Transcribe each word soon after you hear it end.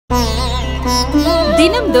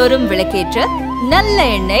தினம்தோறும் விளக்கேற்ற நல்ல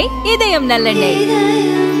எண்ணெய் இதயம் நல்லெண்ணெய்.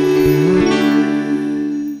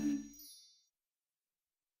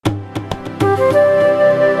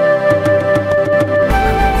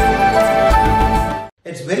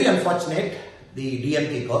 It's very unfortunate the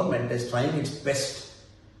DMK government is trying its best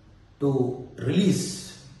to release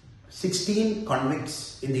 16 convicts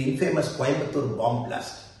in the infamous Coimbatore bomb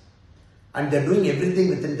blast. And they're doing everything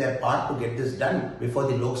within their power to get this done before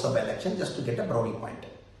the Lok Sabha election just to get a brownie point.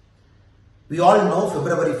 We all know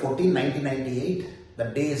February 14, 1998,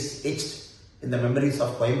 that day is etched in the memories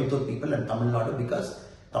of Coimbatore people and Tamil Nadu because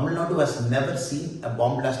Tamil Nadu has never seen a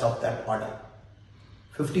bomb blast of that order.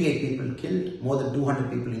 58 people killed, more than 200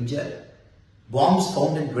 people injured. Bombs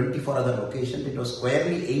found in 24 other locations. It was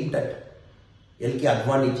squarely aimed at L.K.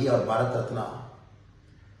 Advani ji or Bharat Ratna.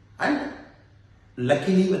 And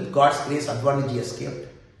luckily, with God's grace, Advani ji escaped.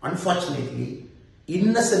 Unfortunately,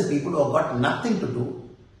 innocent people who have got nothing to do,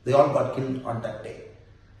 they all got killed on that day.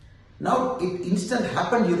 Now, it instant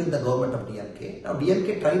happened during the government of DMK. Now,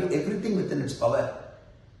 DMK tried everything within its power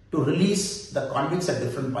to release the convicts at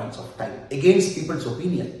different points of time against people's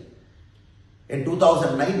opinion. In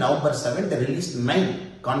 2009, November 7, they released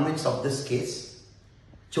 9 convicts of this case.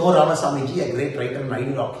 Cho Ramasamy ji, a great writer and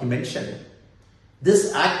ideologue, he mentioned, this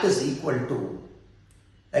act is equal to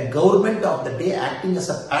a government of the day acting as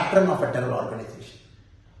a patron of a terror organization.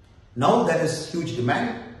 Now there is huge demand,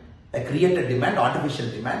 a created demand, artificial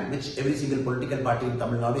demand, which every single political party in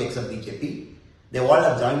Tamil Nadu except BJP, they all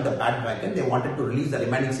have joined the bandwagon. They wanted to release the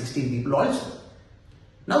remaining 16 people also.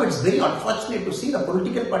 Now it's very unfortunate to see the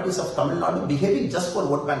political parties of Tamil Nadu behaving just for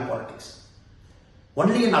vote bank politics.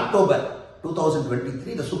 Only in October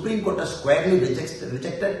 2023, the Supreme Court has squarely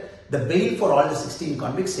rejected the bail for all the 16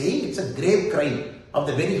 convicts, saying it's a grave crime of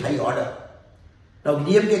the very high order. Now,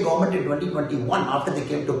 DMK government in 2021, after they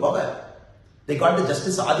came to power, they got the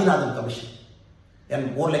Justice Adinathan Commission,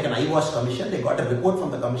 and more like an eyewash commission. They got a report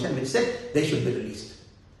from the commission which said they should be released.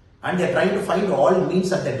 And they are trying to find all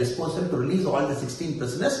means at their disposal to release all the 16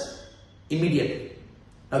 prisoners immediately.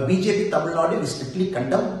 Now, BJP Tamil Nadu is strictly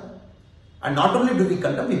condemned. And not only do we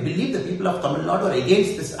condemn, we believe the people of Tamil Nadu are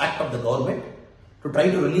against this act of the government to try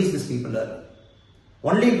to release these people early.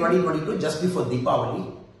 Only in 2022, just before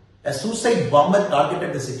Deepavali, a suicide bomber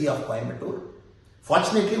targeted the city of Coimbatore.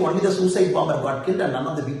 Fortunately, only the suicide bomber got killed and none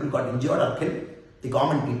of the people got injured or killed, the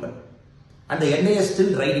common people. And the NIA is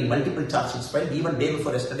still writing multiple charge sheets filed. Even day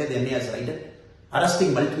before yesterday, the NIA has written,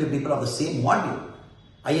 arresting multiple people of the same module,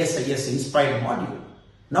 ISIS inspired module.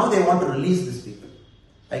 Now they want to release these people.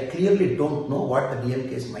 I clearly don't know what the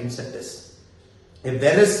DMK's mindset is. If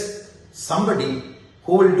there is somebody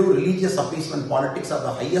who will do religious appeasement politics of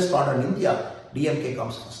the highest order in India, DMK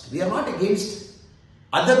comes first. We are not against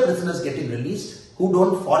other prisoners getting released who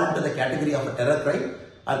don't fall into the category of a terror crime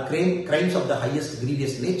or crimes of the highest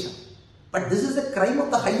grievous nature. But this is a crime of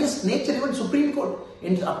the highest nature, even Supreme Court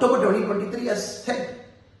in October 2023 has said.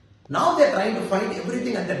 Now they are trying to find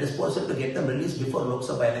everything at their disposal to get them released before Lok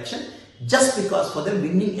Sabha election, just because for them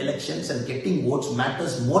winning elections and getting votes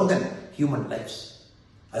matters more than human lives.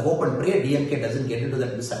 I hope and pray DMK doesn't get into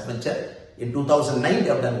that misadventure. In 2009 they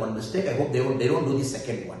have done one mistake. I hope they don't do the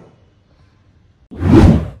second one.